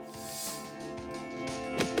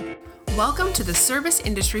Welcome to the Service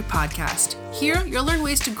Industry Podcast. Here, you'll learn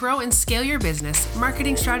ways to grow and scale your business,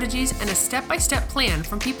 marketing strategies, and a step-by-step plan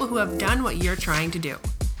from people who have done what you're trying to do.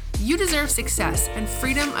 You deserve success and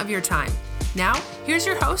freedom of your time. Now, here's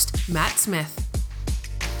your host, Matt Smith.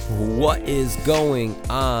 What is going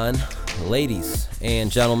on, ladies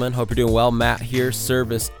and gentlemen? Hope you're doing well. Matt here,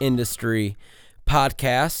 Service Industry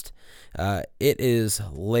Podcast. It is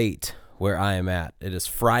late where I am at. It is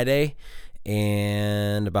Friday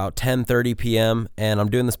and about 10:30 p.m. and I'm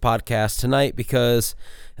doing this podcast tonight because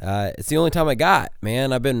it's the only time I got,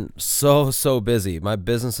 man. I've been so busy. My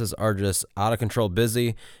businesses are just out of control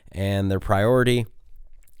busy and they're priority.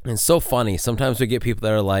 And it's so funny. Sometimes we get people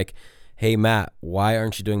that are like, hey, Matt, why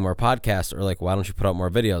aren't you doing more podcasts? Or like, why don't you put out more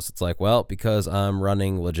videos? It's like, well, because I'm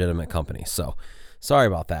running legitimate companies. So sorry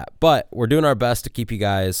about that. But we're doing our best to keep you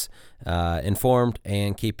guys informed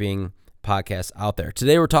and keeping podcasts out there.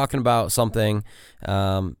 Today we're talking about something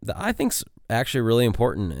that I think is actually really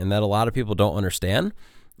important and that a lot of people don't understand.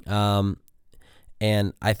 And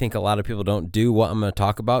I think a lot of people don't do what I'm going to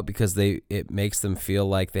talk about because it makes them feel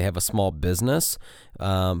like they have a small business.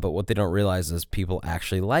 But what they don't realize is people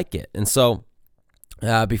actually like it. And so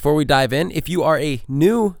before we dive in, if you are a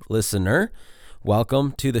new listener,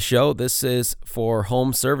 welcome to the show. This is for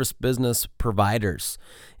home service business providers.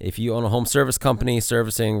 If you own a home service company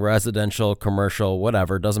servicing residential, commercial,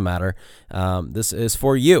 whatever, doesn't matter. This is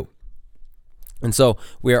for you. And so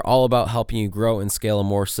we are all about helping you grow and scale a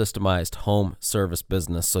more systemized home service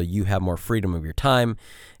business so you have more freedom of your time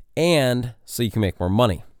and so you can make more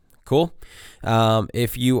money. Cool?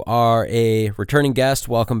 If you are a returning guest,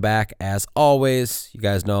 welcome back. As always, you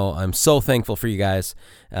guys know I'm so thankful for you guys.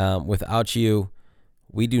 Without you,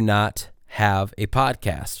 we do not have a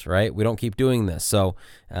podcast, right? We don't keep doing this. So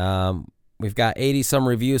we've got 80 some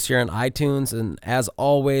reviews here on iTunes. And as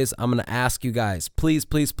always, I'm going to ask you guys, please,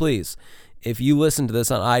 if you listen to this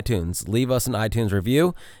on iTunes, leave us an iTunes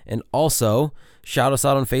review and also shout us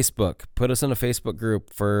out on Facebook. Put us in a Facebook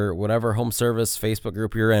group for whatever home service Facebook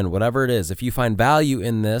group you're in, whatever it is. If you find value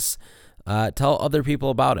in this, tell other people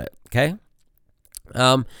about it, okay?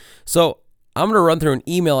 So I'm going to run through an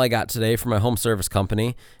email I got today from my home service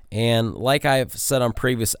company. And like I've said on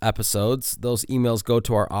previous episodes, those emails go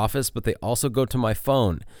to our office, but they also go to my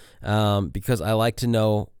phone because I like to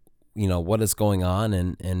know what is going on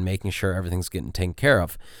and making sure everything's getting taken care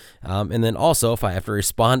of. And then also if I have to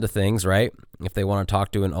respond to things, right? If they want to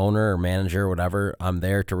talk to an owner or manager or whatever, I'm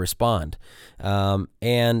there to respond.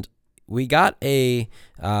 And we got a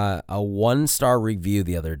 1-star review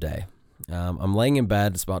the other day. I'm laying in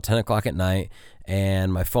bed. It's about 10 o'clock at night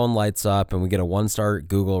and my phone lights up and we get a 1-star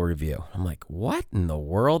Google review. I'm like, what in the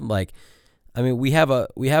world? Like, I mean, we have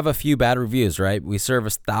a few bad reviews, right? We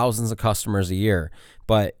service thousands of customers a year,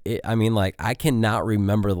 but I cannot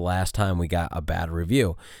remember the last time we got a bad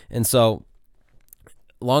review. And so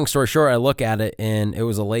long story short, I look at it and it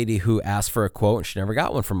was a lady who asked for a quote and she never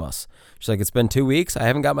got one from us. She's like, it's been 2 weeks. I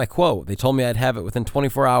haven't got my quote. They told me I'd have it within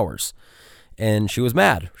 24 hours. And she was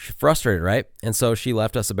mad. She's frustrated, right? And so she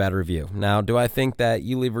left us a bad review. Now, do I think that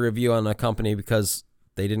you leave a review on a company because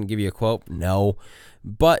they didn't give you a quote? No.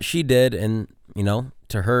 But she did, and,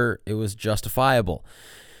 to her, it was justifiable.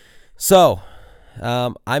 So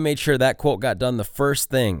I made sure that quote got done the first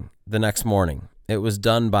thing the next morning. It was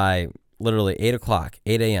done by literally 8 o'clock,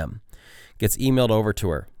 8 a.m. Gets emailed over to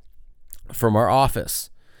her from our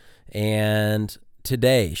office. And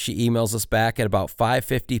today, she emails us back at about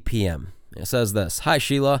 5:50 p.m. It says this: Hi,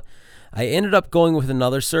 Sheila. I ended up going with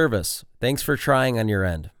another service. Thanks for trying on your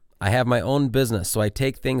end. I have my own business, so I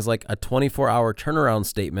take things like a 24-hour turnaround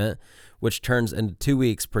statement, which turns into 2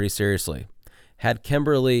 weeks, pretty seriously. Had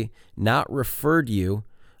Kimberly not referred you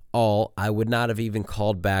all, I would not have even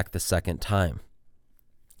called back the second time.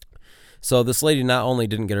 So this lady not only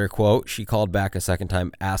didn't get her quote, she called back a second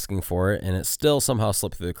time asking for it, and it still somehow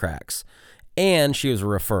slipped through the cracks. And she was a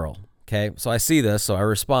referral, okay? So I see this, so I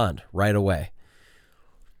respond right away.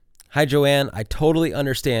 Hi, Joanne. I totally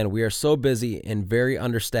understand. We are so busy and very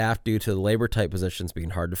understaffed due to the labor type positions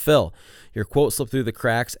being hard to fill. Your quote slipped through the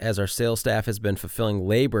cracks as our sales staff has been fulfilling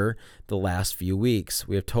labor the last few weeks.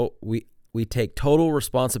 We take total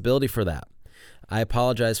responsibility for that. I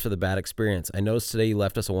apologize for the bad experience. I noticed today you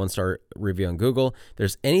left us a 1-star review on Google. If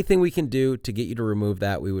there's anything we can do to get you to remove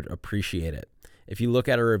that, we would appreciate it. If you look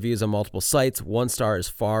at our reviews on multiple sites, 1 star is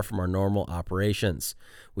far from our normal operations.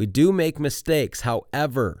 We do make mistakes.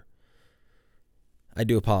 However, I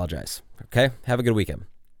do apologize. Okay? Have a good weekend.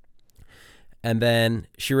 And then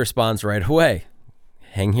she responds right away.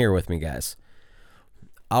 Hang here with me, guys.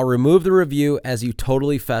 I'll remove the review as you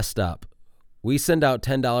totally fessed up. We send out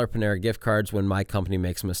 $10 Panera gift cards when my company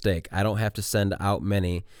makes a mistake. I don't have to send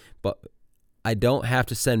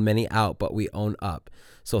many out, but we own up.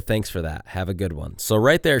 So thanks for that. Have a good one. So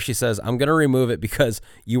right there, she says, I'm going to remove it because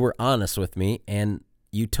you were honest with me and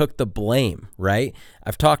you took the blame, right?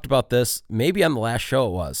 I've talked about this, maybe on the last show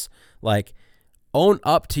it was. Like, own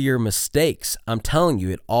up to your mistakes. I'm telling you,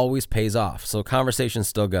 it always pays off. So conversation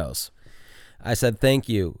still goes. I said, thank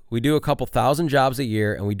you. We do a couple thousand jobs a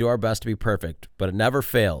year and we do our best to be perfect, but it never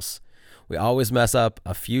fails. We always mess up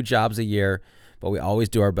a few jobs a year, but we always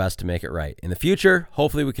do our best to make it right. In the future,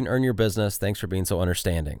 hopefully we can earn your business. Thanks for being so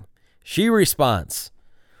understanding. She responds,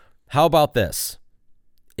 how about this?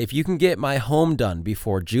 If you can get my home done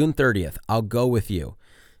before June 30th, I'll go with you.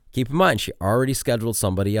 Keep in mind, she already scheduled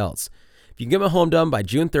somebody else. If you can get my home done by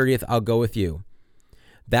June 30th, I'll go with you.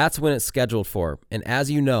 That's when it's scheduled for. And as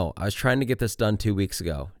you know, I was trying to get this done 2 weeks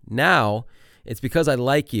ago. Now, it's because I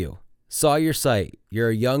like you. Saw your site. You're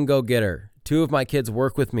a young go-getter. 2 of my kids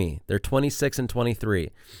work with me. They're 26 and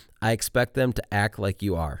 23. I expect them to act like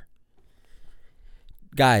you are.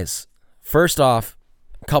 Guys, first off,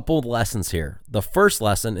 a couple of lessons here. The first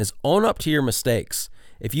lesson is own up to your mistakes.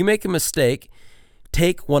 If you make a mistake,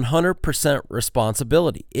 take 100%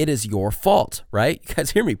 responsibility. It is your fault, right? You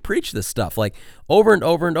guys hear me preach this stuff like over and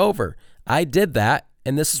over and over. I did that,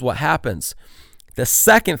 and this is what happens. The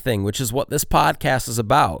second thing, which is what this podcast is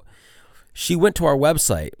about, she went to our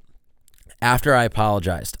website after I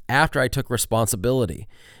apologized, after I took responsibility.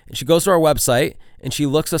 And she goes to our website, and she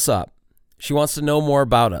looks us up. She wants to know more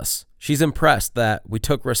about us. She's impressed that we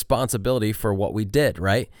took responsibility for what we did,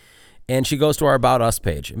 right? And she goes to our About Us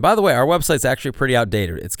page. And by the way, our website's actually pretty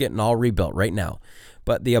outdated. It's getting all rebuilt right now.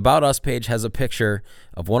 But the About Us page has a picture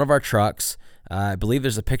of one of our trucks. I believe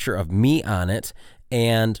there's a picture of me on it.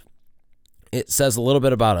 And it says a little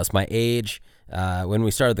bit about us, my age, when we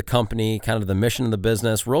started the company, kind of the mission of the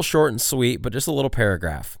business. Real short and sweet, but just a little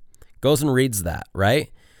paragraph. Goes and reads that,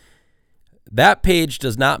 right? That page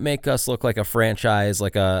does not make us look like a franchise,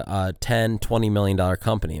 like a $10, $20 million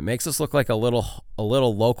company. It makes us look like a little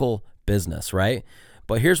local business, right?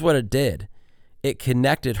 But here's what it did. It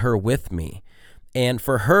connected her with me. And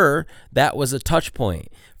for her, that was a touch point.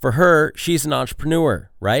 For her, she's an entrepreneur,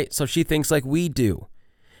 right? So she thinks like we do.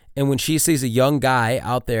 And when she sees a young guy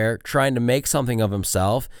out there trying to make something of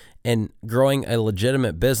himself and growing a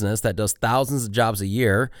legitimate business that does thousands of jobs a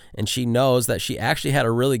year, and she knows that she actually had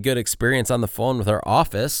a really good experience on the phone with her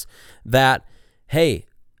office, that, hey,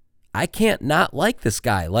 I can't not like this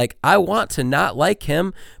guy. Like, I want to not like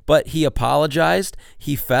him, but he apologized.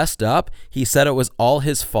 He fessed up. He said it was all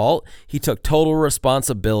his fault. He took total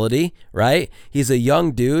responsibility, right? He's a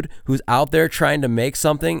young dude who's out there trying to make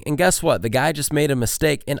something. And guess what? The guy just made a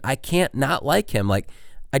mistake, and I can't not like him. Like,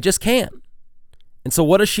 I just can't. And so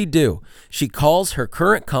what does she do? She calls her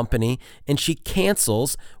current company and she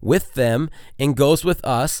cancels with them and goes with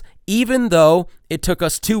us, even though it took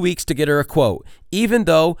us 2 weeks to get her a quote, even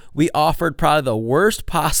though we offered probably the worst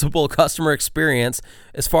possible customer experience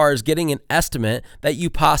as far as getting an estimate that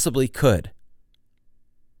you possibly could.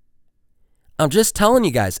 I'm just telling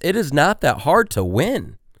you guys, it is not that hard to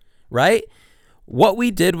win, right? What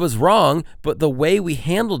we did was wrong, but the way we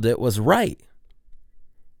handled it was right.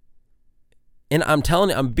 And I'm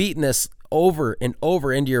telling you, I'm beating this over and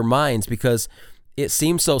over into your minds because it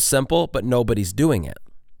seems so simple, but nobody's doing it.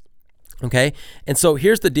 Okay? And so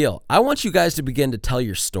here's the deal. I want you guys to begin to tell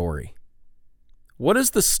your story. What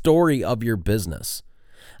is the story of your business?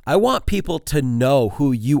 I want people to know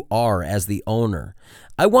who you are as the owner.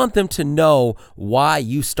 I want them to know why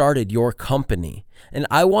you started your company. And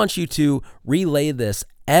I want you to relay this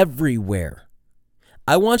everywhere.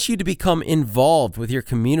 I want you to become involved with your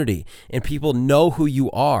community and people know who you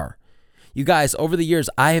are. You guys, over the years,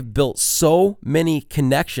 I have built so many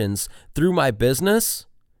connections through my business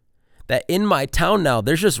that in my town now,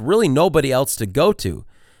 there's just really nobody else to go to,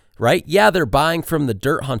 right? Yeah, they're buying from the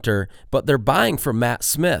Dirt Hunter, but they're buying from Matt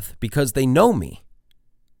Smith because they know me.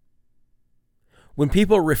 When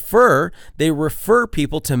people refer, they refer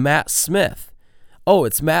people to Matt Smith. Oh,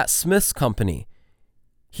 it's Matt Smith's company.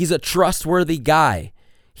 He's a trustworthy guy.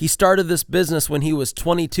 He started this business when he was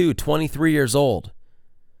 22, 23 years old.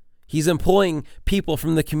 He's employing people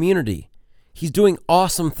from the community. He's doing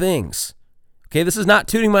awesome things. Okay, this is not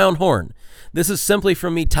tooting my own horn. This is simply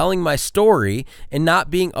from me telling my story and not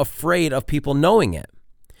being afraid of people knowing it.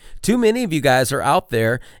 Too many of you guys are out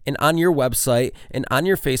there and on your website and on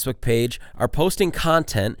your Facebook page are posting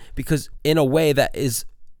content because in a way that is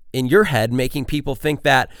in your head making people think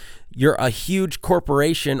that you're a huge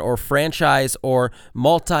corporation or franchise or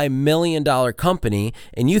multi-million-dollar company,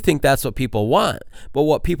 and you think that's what people want. But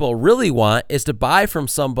what people really want is to buy from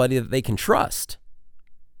somebody that they can trust.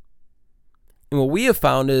 And what we have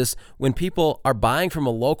found is when people are buying from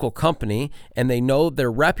a local company and they know they're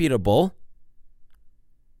reputable,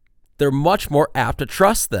 they're much more apt to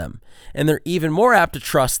trust them. And they're even more apt to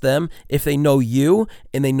trust them if they know you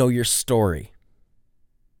and they know your story.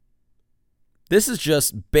 This is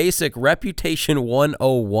just basic reputation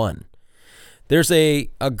 101. There's a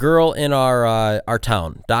girl in our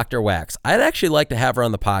town, Dr. Wax. I'd actually like to have her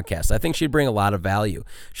on the podcast. I think she'd bring a lot of value.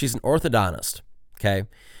 She's an orthodontist, okay?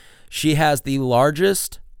 She has the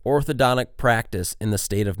largest orthodontic practice in the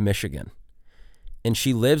state of Michigan. And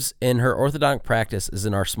she lives in her orthodontic practice is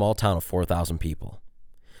in our small town of 4,000 people.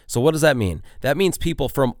 So what does that mean? That means people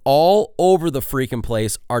from all over the freaking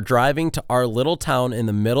place are driving to our little town in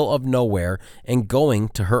the middle of nowhere and going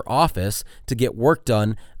to her office to get work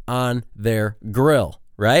done on their grill,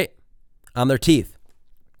 right? On their teeth.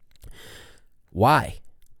 Why?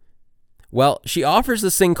 Well, she offers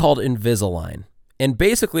this thing called Invisalign. And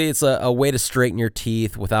basically, it's a way to straighten your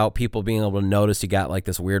teeth without people being able to notice you got like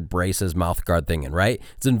this weird braces mouth guard thing in, right?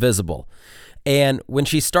 It's invisible. And when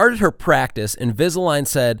she started her practice, Invisalign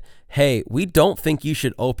said, hey, we don't think you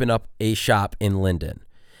should open up a shop in Linden.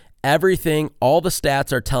 Everything, all the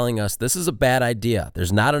stats are telling us this is a bad idea.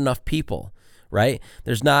 There's not enough people, right?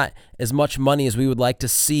 There's not as much money as we would like to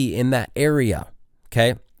see in that area,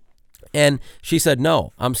 okay? And she said,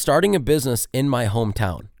 no, I'm starting a business in my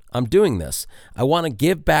hometown. I'm doing this. I want to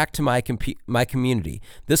give back to my community.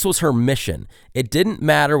 This was her mission. It didn't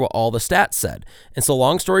matter what all the stats said. And so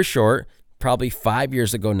long story short, probably 5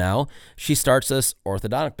 years ago now, she starts this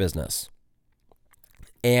orthodontic business.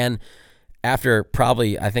 And after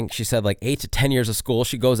probably, I think she said like 8 to 10 years of school,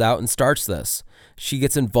 she goes out and starts this. She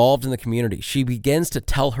gets involved in the community. She begins to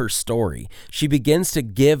tell her story. She begins to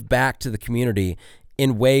give back to the community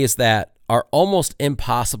in ways that are almost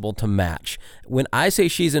impossible to match. When I say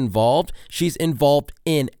she's involved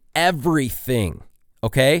in everything,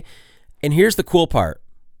 okay? And here's the cool part.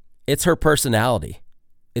 It's her personality.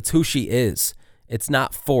 It's who she is. It's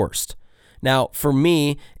not forced. Now, for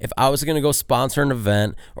me, if I was going to go sponsor an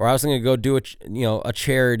event or I was going to go do a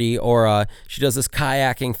charity or she does this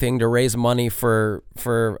kayaking thing to raise money for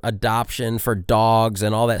adoption for dogs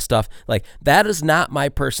and all that stuff, like that is not my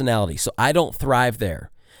personality. So I don't thrive there.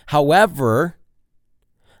 However,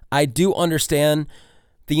 I do understand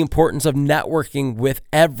the importance of networking with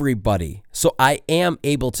everybody. So I am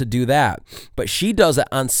able to do that. But she does it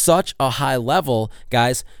on such a high level,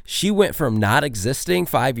 guys. She went from not existing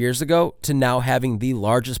 5 years ago to now having the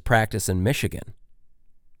largest practice in Michigan.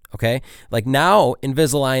 Okay? Like now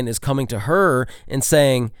Invisalign is coming to her and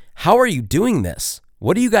saying, how are you doing this?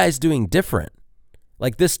 What are you guys doing different?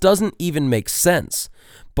 Like this doesn't even make sense.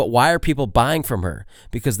 But why are people buying from her?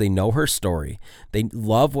 Because they know her story. They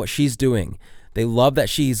love what she's doing. They love that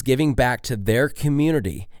she's giving back to their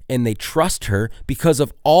community and they trust her because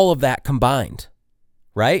of all of that combined,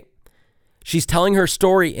 right? She's telling her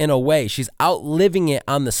story in a way. She's outliving it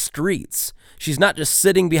on the streets. She's not just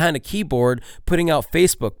sitting behind a keyboard putting out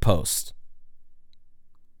Facebook posts.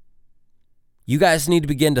 You guys need to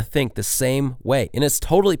begin to think the same way, and it's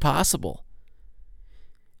totally possible.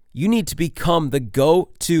 You need to become the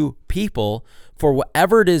go-to people for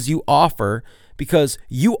whatever it is you offer because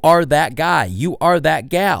you are that guy. You are that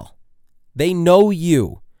gal. They know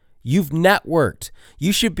you. You've networked.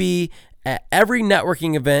 You should be at every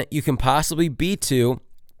networking event you can possibly be to,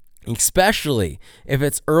 especially if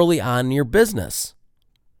it's early on in your business.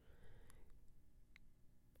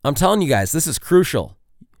 I'm telling you guys, this is crucial.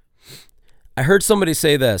 I heard somebody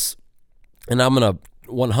say this, and I'm going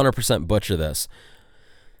to 100% butcher this.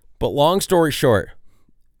 But long story short,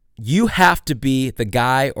 you have to be the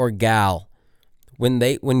guy or gal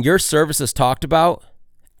when your service is talked about,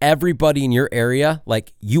 everybody in your area,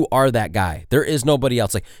 like you are that guy. There is nobody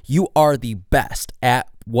else. Like you are the best at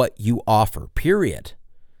what you offer, period.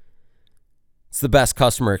 It's the best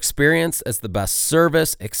customer experience. It's the best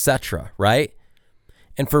service, etc. Right?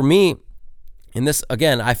 And for me, in this,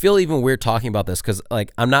 again, I feel even weird talking about this because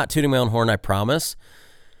like I'm not tooting my own horn, I promise.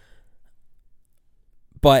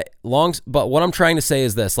 But what I'm trying to say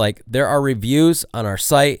is this, like there are reviews on our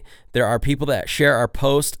site. There are people that share our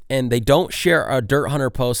post and they don't share our Dirt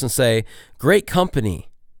Hunter post and say, great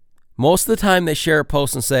company. Most of the time they share a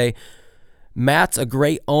post and say, Matt's a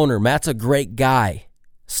great owner. Matt's a great guy,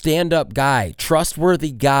 stand-up guy,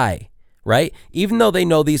 trustworthy guy, right? Even though they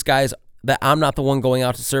know these guys, that I'm not the one going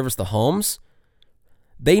out to service the homes,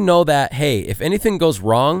 they know that, hey, if anything goes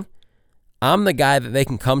wrong, I'm the guy that they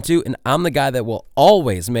can come to, and I'm the guy that will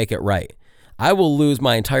always make it right. I will lose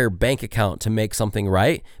my entire bank account to make something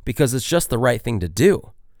right because it's just the right thing to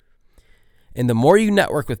do. And the more you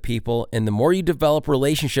network with people, and the more you develop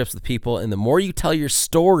relationships with people, and the more you tell your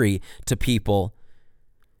story to people,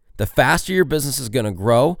 the faster your business is going to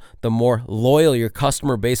grow, the more loyal your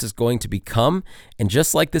customer base is going to become. And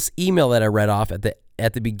just like this email that I read off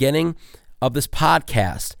at the beginning of this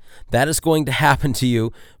podcast, that is going to happen to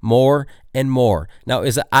you more and more. Now,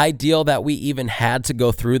 is it ideal that we even had to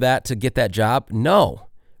go through that to get that job? No,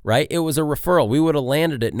 right? It was a referral. We would have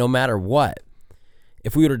landed it no matter what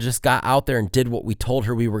if we would have just got out there and did what we told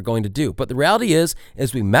her we were going to do. But the reality is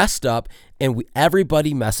we messed up, and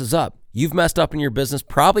everybody messes up. You've messed up in your business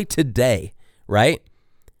probably today, right?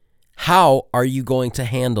 How are you going to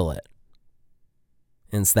handle it?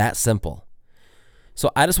 And it's that simple. So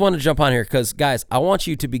I just want to jump on here because, guys, I want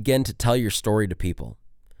you to begin to tell your story to people.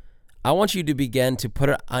 I want you to begin to put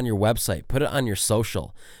it on your website, put it on your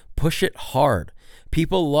social, push it hard.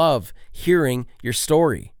 People love hearing your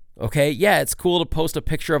story, okay? Yeah, it's cool to post a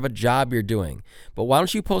picture of a job you're doing, but why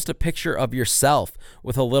don't you post a picture of yourself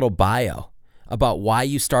with a little bio about why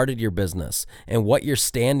you started your business and what you're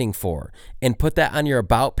standing for, and put that on your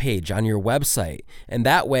about page on your website. And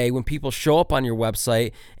that way, when people show up on your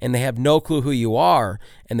website and they have no clue who you are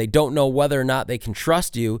and they don't know whether or not they can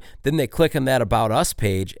trust you, then they click on that About Us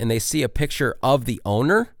page and they see a picture of the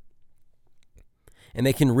owner and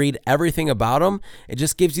they can read everything about them. It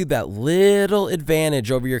just gives you that little advantage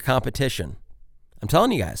over your competition. I'm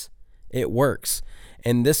telling you guys, it works.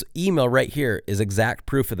 And this email right here is exact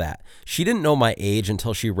proof of that. She didn't know my age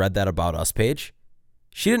until she read that About Us page.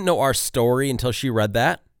 She didn't know our story until she read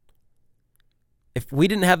that. If we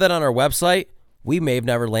didn't have that on our website, we may have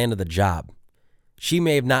never landed the job. She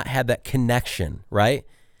may have not had that connection, right?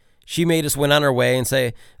 She may just went on her way and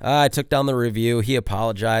say, I took down the review. He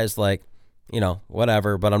apologized,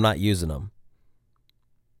 whatever, but I'm not using them.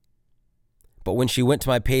 But when she went to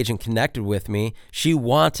my page and connected with me, she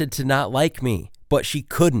wanted to not like me. But she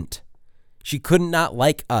couldn't. She could not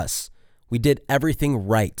like us. We did everything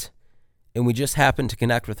right. And we just happened to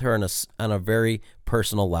connect with her on a very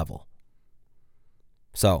personal level.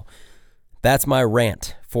 So that's my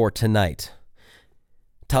rant for tonight.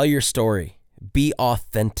 Tell your story. Be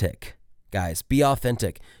authentic. Guys, be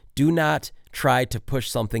authentic. Do not try to push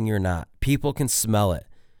something you're not. People can smell it.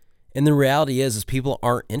 And the reality is people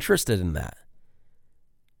aren't interested in that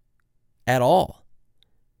at all.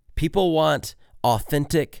 People want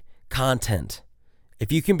authentic content.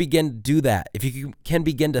 If you can begin to do that, if you can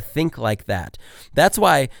begin to think like that, that's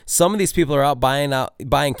why some of these people are out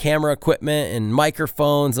buying camera equipment and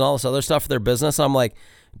microphones and all this other stuff for their business. I'm like,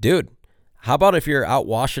 dude, how about if you're out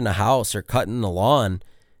washing a house or cutting the lawn,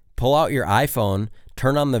 pull out your iPhone,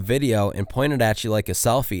 turn on the video and point it at you like a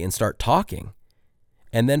selfie and start talking,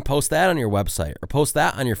 and then post that on your website or post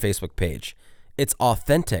that on your Facebook page. It's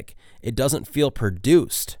authentic. It doesn't feel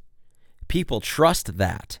produced. People trust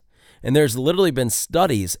that. And there's literally been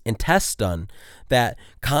studies and tests done that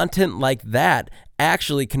content like that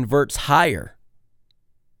actually converts higher.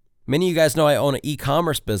 Many of you guys know I own an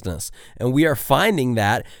e-commerce business, and we are finding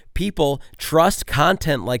that people trust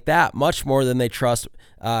content like that much more than they trust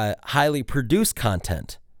highly produced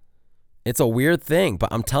content. It's a weird thing, but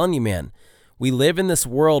I'm telling you, man, we live in this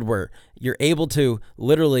world where you're able to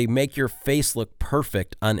literally make your face look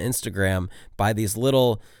perfect on Instagram by these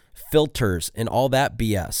little filters and all that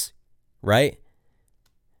BS, right?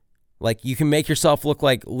 Like you can make yourself look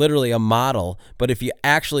like literally a model, but if you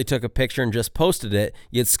actually took a picture and just posted it,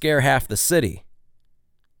 you'd scare half the city.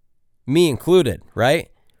 Me included, right?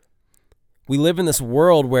 We live in this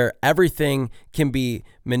world where everything can be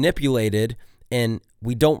manipulated and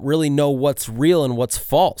we don't really know what's real and what's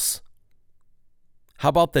false. How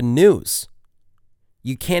about the news?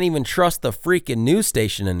 You can't even trust the freaking news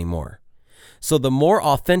station anymore. So the more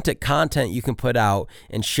authentic content you can put out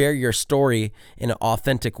and share your story in an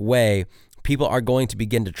authentic way, people are going to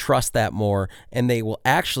begin to trust that more, and they will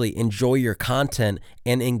actually enjoy your content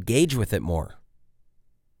and engage with it more.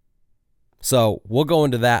 So we'll go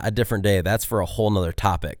into that a different day. That's for a whole nother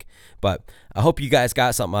topic. But I hope you guys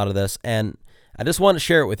got something out of this, and I just want to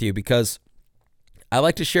share it with you because I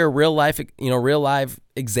like to share real life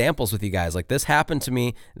examples with you guys. Like this happened to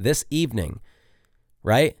me this evening,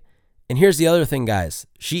 right? And here's the other thing, guys.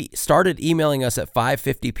 She started emailing us at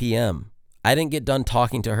 5:50 p.m. I didn't get done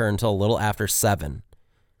talking to her until a little after 7.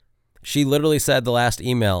 She literally said the last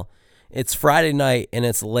email, "It's Friday night and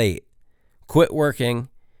it's late. Quit working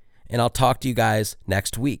and I'll talk to you guys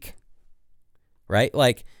next week." Right?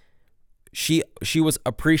 Like she was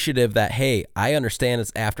appreciative that, hey, I understand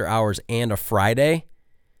it's after hours and a Friday.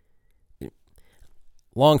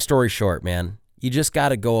 Long story short, man, you just got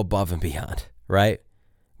to go above and beyond, right?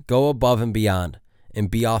 Go above and beyond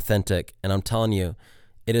and be authentic. And I'm telling you,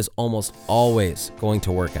 it is almost always going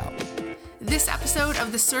to work out. This episode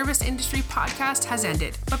of the Service Industry Podcast has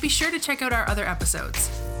ended, but be sure to check out our other episodes.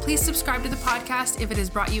 Please subscribe to the podcast if it has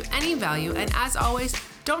brought you any value, and as always,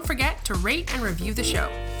 don't forget to rate and review the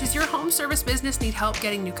show. Does your home service business need help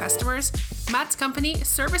getting new customers? Matt's company,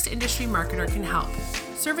 Service Industry Marketer, can help.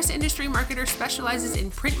 Service Industry Marketer specializes in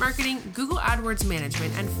print marketing, Google AdWords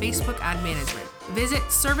management, and Facebook ad management. Visit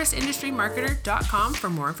serviceindustrymarketer.com for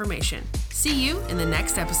more information. See you in the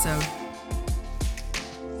next episode.